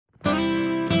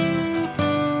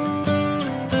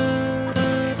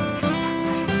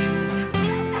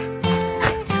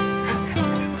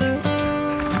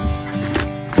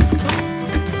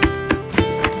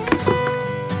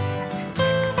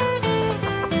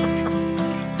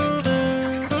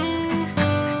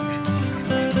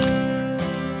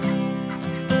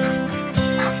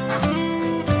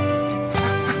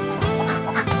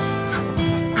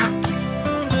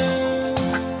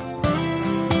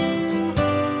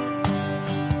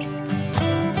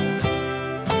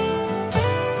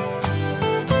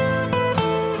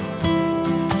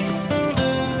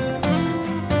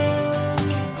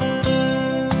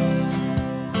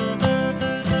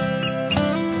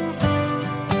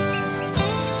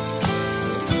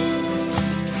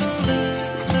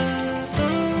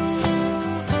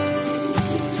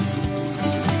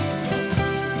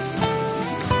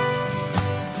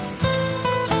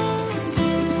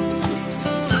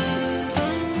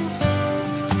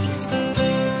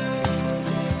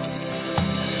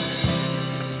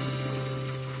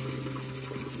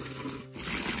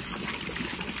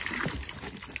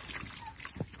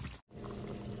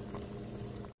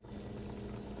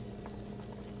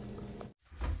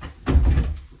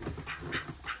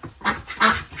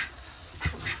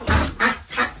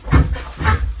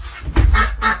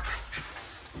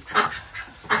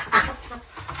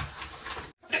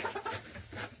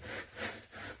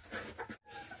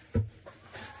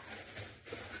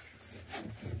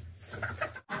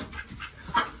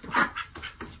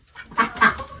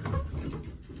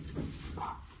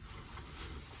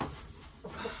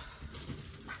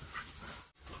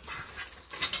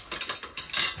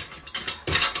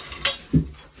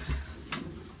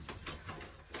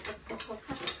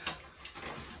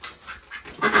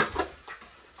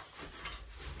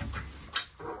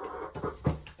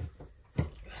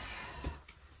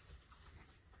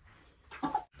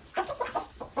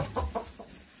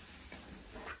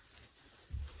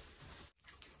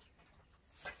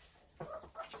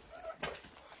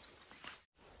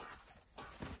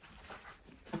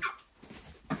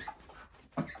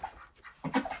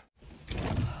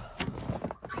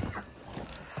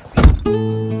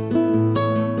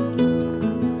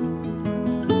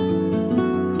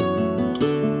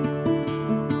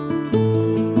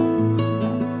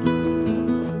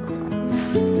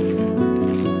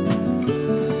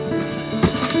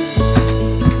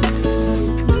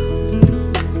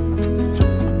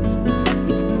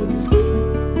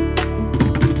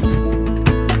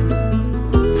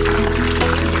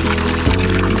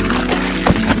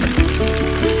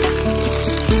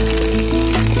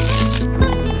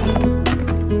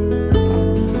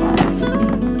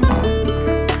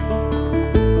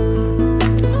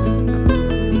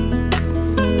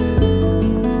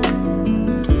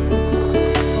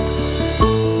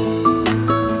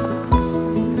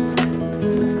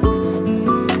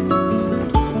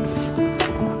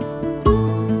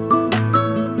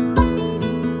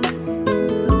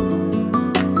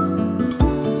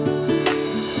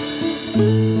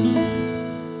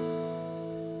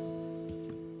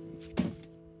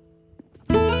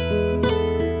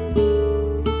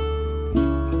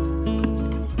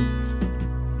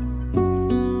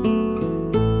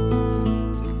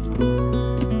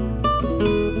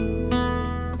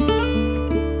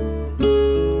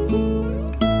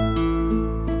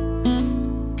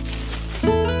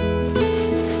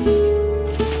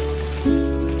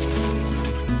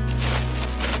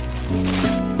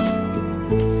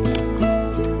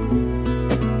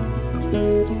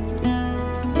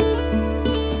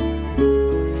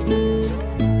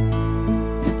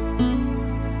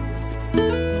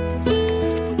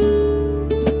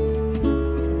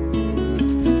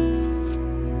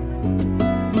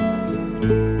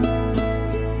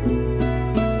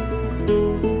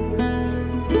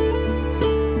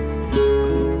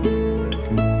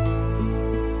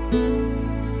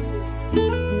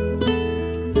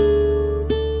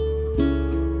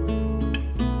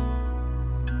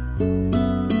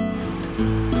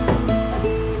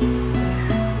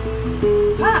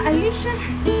Ah, Alicia.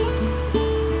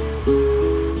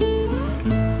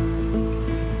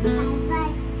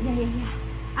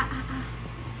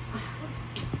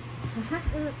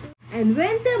 And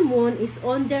when the moon is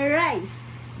on the rise,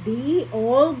 they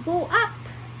all go up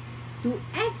to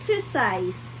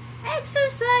exercise.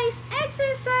 Exercise,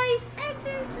 exercise,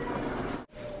 exercise.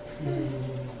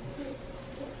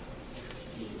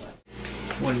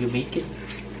 What do you make it?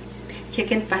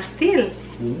 Chicken pastil.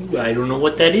 Ooh, I don't know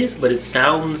what that is, but it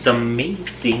sounds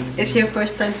amazing. It's your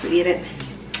first time to eat it.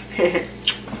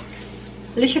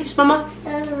 Alicia, kiss Mama.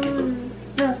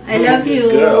 I love you.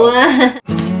 Girl.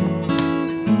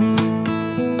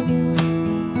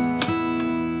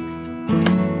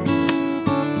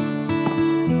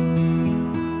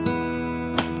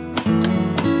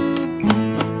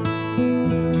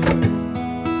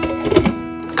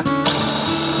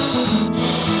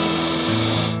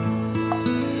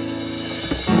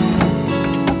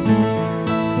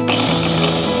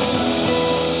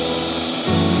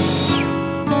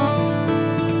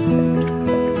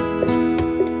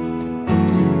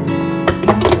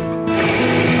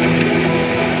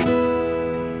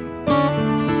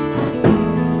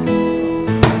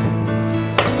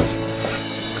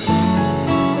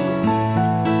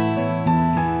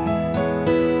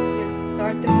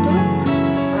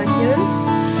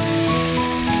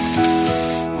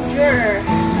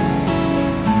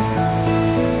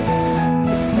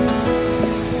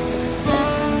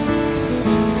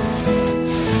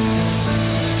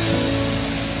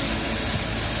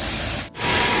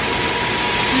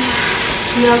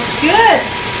 Smells good.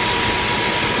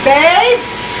 Babe,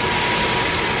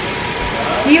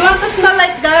 do you want to smell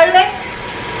like garlic?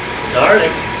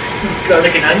 Garlic?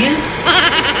 Garlic and onions?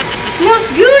 Smells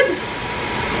good.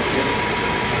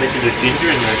 I bet you there's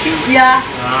ginger in there too. Yeah.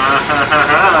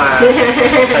 Kind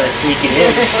of sneaking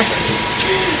in.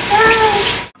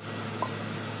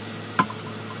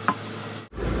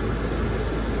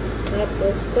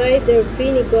 Apple cider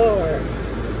vinegar.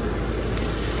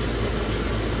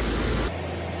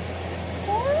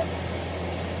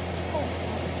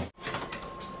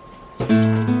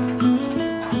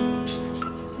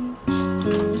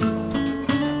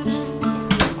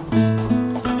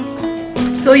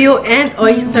 Toyo and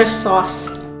oyster sauce.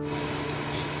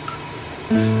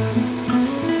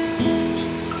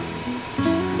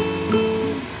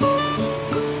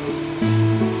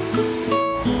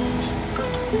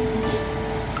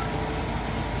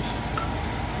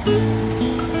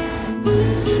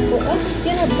 Or else it's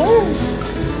gonna burn.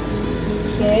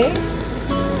 Okay.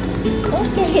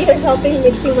 Okay, you're helping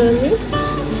mix you, Mommy.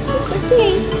 It's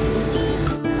okay.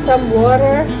 Some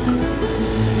water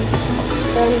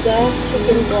from the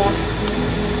chicken broth.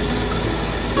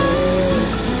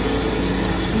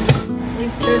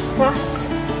 Oyster sauce.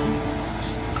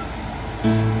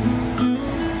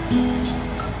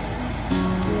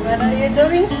 What are you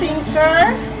doing, stinker?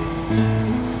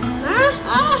 Huh?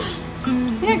 Ah!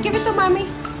 Here, give it to Mommy.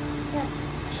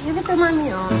 Give it to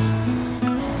Mommy. Oh.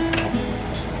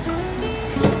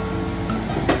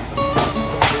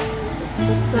 Let's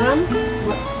put some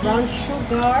brown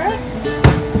sugar.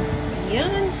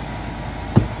 Yan.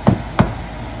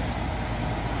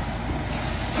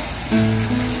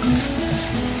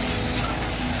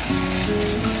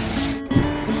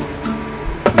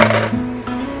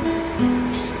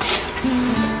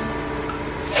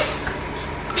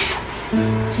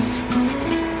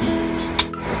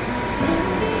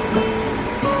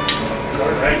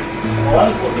 Alright. Well, I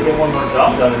was supposed to get one more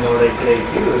job done in Norway today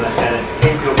too, and I kind of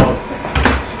came to about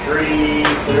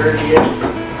 3:30ish.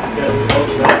 Because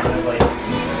most of that, and I'm like,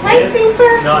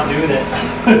 not doing it.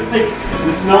 Like,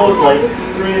 the snow is like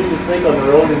 3 inches thick on the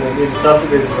road in the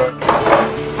subdivision front.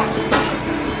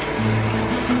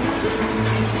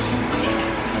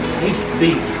 Nice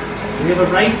steak. We have a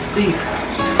rice steak.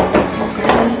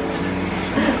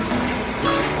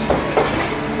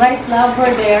 Rice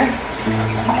lover there.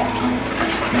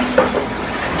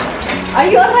 Are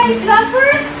you a rice lover?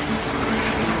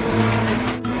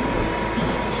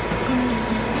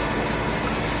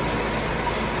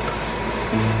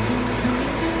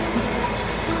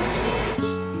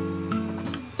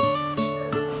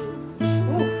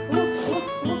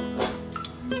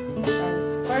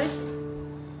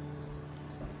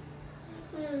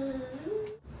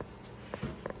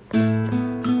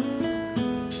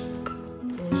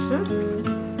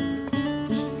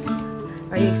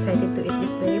 Are you excited to eat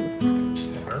this, babe?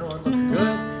 I don't know, it looks good.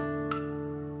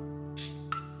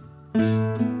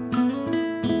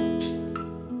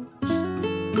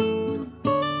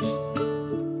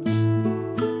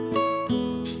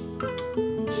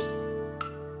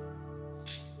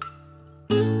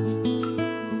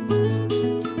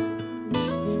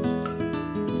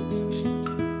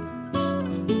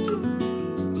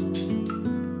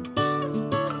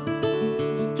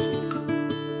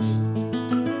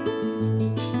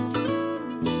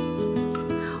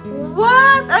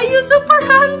 Are you super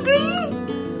hungry?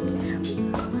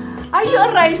 Are you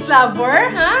a rice lover,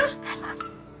 huh?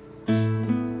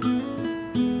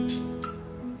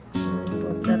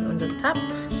 Put that on the top.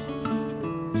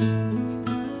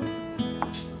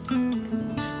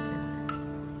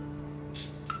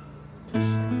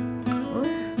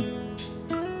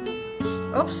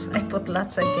 Oops, I put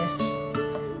lots, I guess.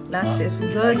 Lots is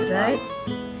good, right?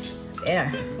 There.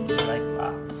 I like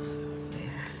lots.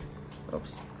 There.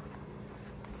 Oops.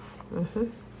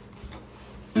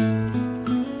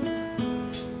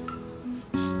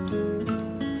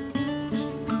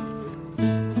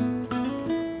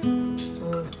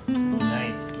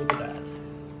 Nice. Look at that.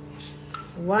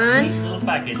 One. Neat little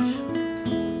package.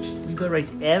 You got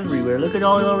rice everywhere. Look at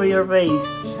all over your face.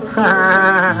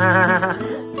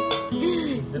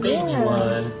 The baby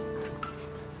one.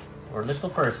 Or little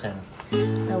person.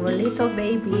 Our little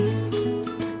baby.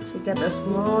 She got a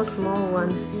small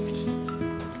one.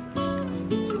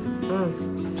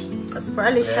 That's for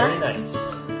Alicia. Very nice.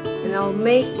 And I'll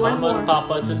make one Mamas, more.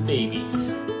 papas, and babies.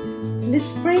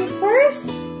 Let's pray first.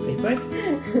 Right?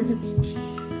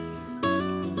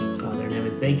 Father in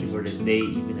heaven, thank you for this day,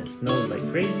 even it snowed like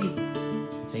crazy.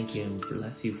 Thank you and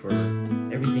bless you for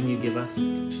everything you give us.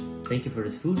 Thank you for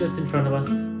this food that's in front of us.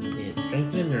 May it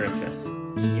strengthen and nourish us.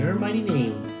 In your mighty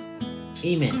name,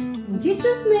 amen. In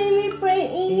Jesus' name we pray,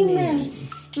 amen.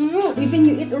 Even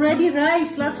you eat already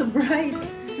rice, lots of rice.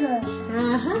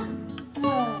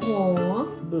 Aww.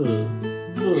 Boo,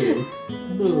 boo,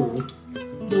 boo,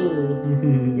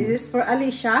 boo. This is for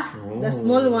Alicia, the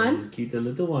small one. Cute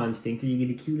little one. Stinker, you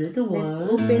get a cute little one. Let's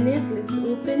open it. Let's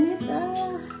open it.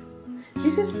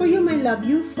 This is for you, my love.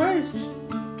 You first.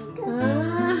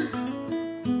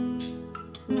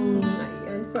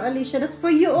 And for Alicia, that's for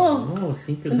you. Oh,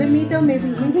 Stinker. In the middle, maybe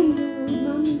mommy.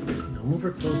 Now move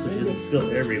her closer. She'll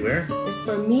spill everywhere. It's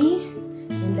for me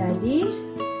and Daddy.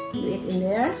 You eat in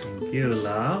there. Thank you,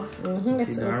 love.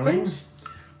 Let's darling.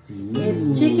 open. It's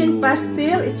chicken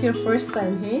pastil. It's your first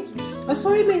time, hey? Oh,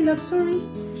 sorry, my love. Sorry.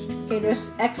 Okay,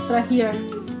 there's extra here. In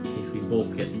case we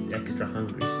both get extra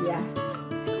hungry. Yeah.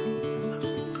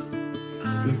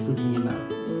 This goes in your mouth.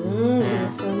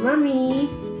 This is for mommy.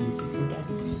 This is for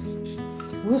daddy.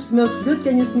 Oh, smells good.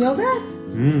 Can you smell that?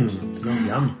 Smells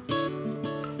yum.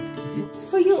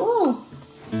 It's for you.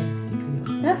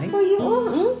 That's for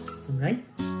you. Right?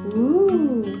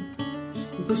 Ooh.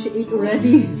 Because she ate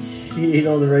already. She ate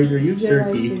all the rice or you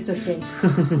turkey. It's okay.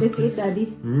 Let's eat,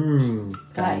 Daddy.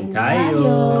 Kain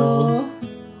tayo.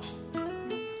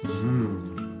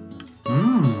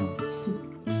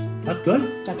 That's good.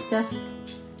 Success.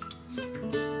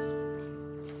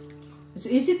 It's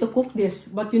easy to cook this,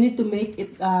 but you need to make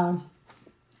it,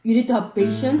 you need to have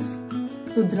patience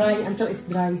to dry until it's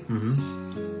dry.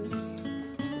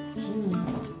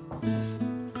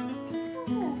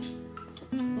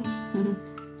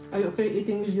 Are you okay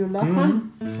eating with your left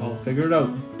hand? I'll figure it out.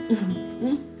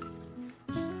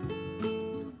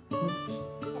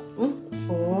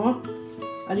 Oh,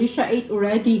 Alicia ate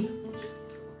already.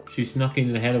 She snuck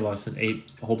in ahead of us and ate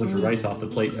a whole bunch of rice off the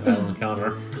plate that I had on the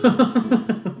counter.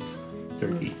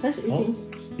 Turkey. That's eating.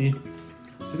 See,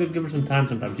 you could give her some time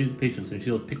sometimes. She's patient and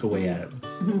she'll pick away at it.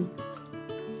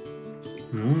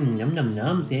 Yum yum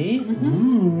yum, see?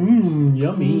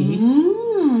 Yummy.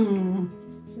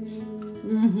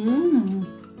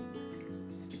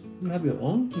 You have your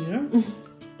own here.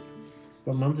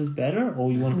 But mom's is better?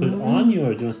 Oh, you want to put it on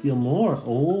yours? You want to steal more?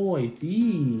 Oh, I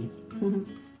see.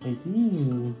 I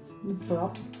see.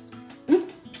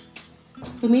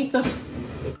 Tomatoes.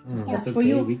 That's for okay.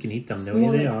 you. We can eat them the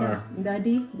way they are.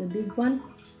 Daddy, the big one.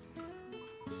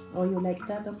 Oh, you like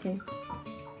that? Okay.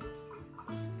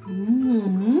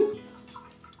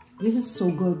 This is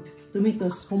so good.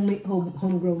 Tomatoes, homemade,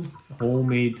 homegrown.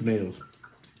 Homemade tomatoes.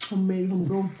 Homemade,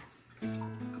 homegrown.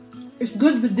 It's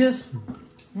good with this.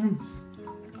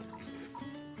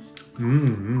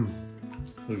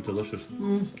 It's delicious.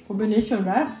 Combination,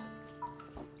 right?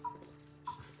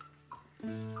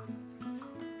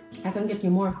 I can get you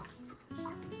more.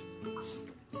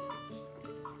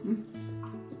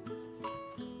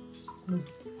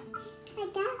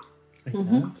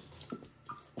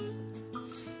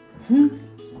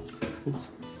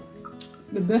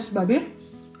 The best, baby.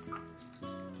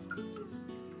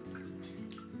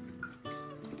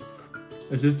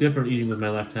 It's just different eating with my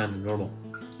left hand than normal.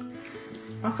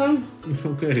 Okay. It's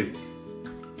okay.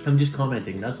 I'm just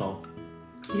commenting, that's all.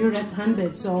 You're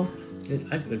right-handed, so...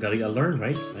 I gotta learn,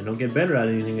 right? I don't get better at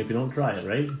anything if you don't try it,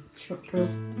 right? Sure, true.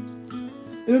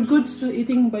 You're good still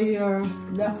eating by your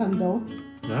left hand, though.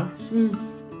 Yeah?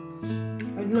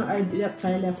 I did not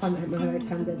try left hand, I'm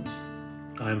right-handed.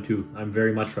 I am too. I'm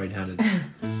very much right-handed.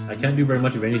 I can't do very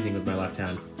much of anything with my left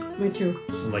hand. Me too.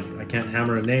 I'm like, I can't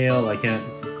hammer a nail. I can't.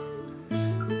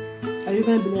 Are you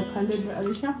gonna be left-handed,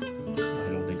 Alicia? I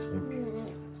don't think so.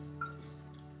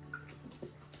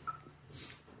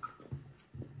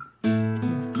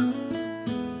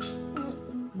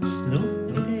 No?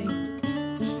 Okay.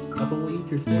 Papa will eat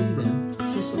your slowly then.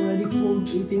 She's already full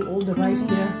eating all the rice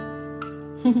there.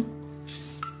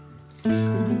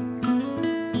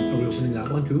 Are we opening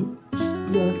that one too?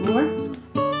 You want more?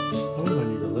 Oh, I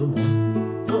need a little more.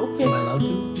 Oh, okay. Am I allowed to?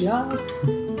 Yeah.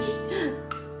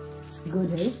 It's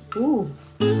good, eh? Ooh.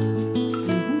 No,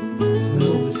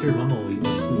 it's here. Mama will eat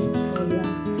this food. Oh, yeah.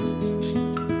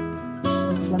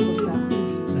 There's lots of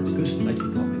toppings. That's good. I like the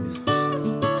toppings.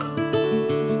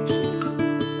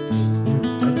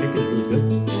 That chicken is really good.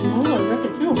 Oh, I like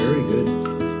it too. Very good.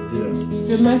 Yeah.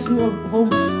 It reminds me of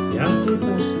home. Yeah?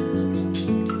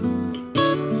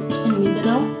 In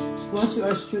Mindanao, once you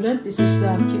are a student, this is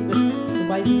the cheapest to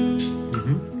buy.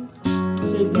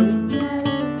 Save money.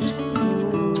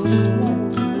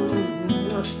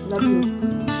 Love you.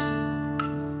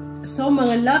 So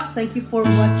mga loves, thank you for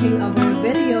watching our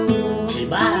video.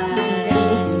 Bye!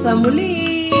 Hanggang sa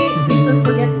muli. Please don't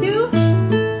forget to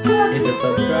Hit the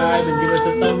subscribe and give us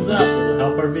a thumbs up. It will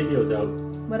help our videos out.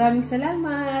 Maraming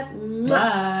salamat.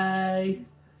 Bye!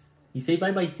 You say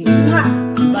bye-bye, Steve. Mwah!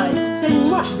 Bye. Say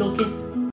mwah! Blow kiss.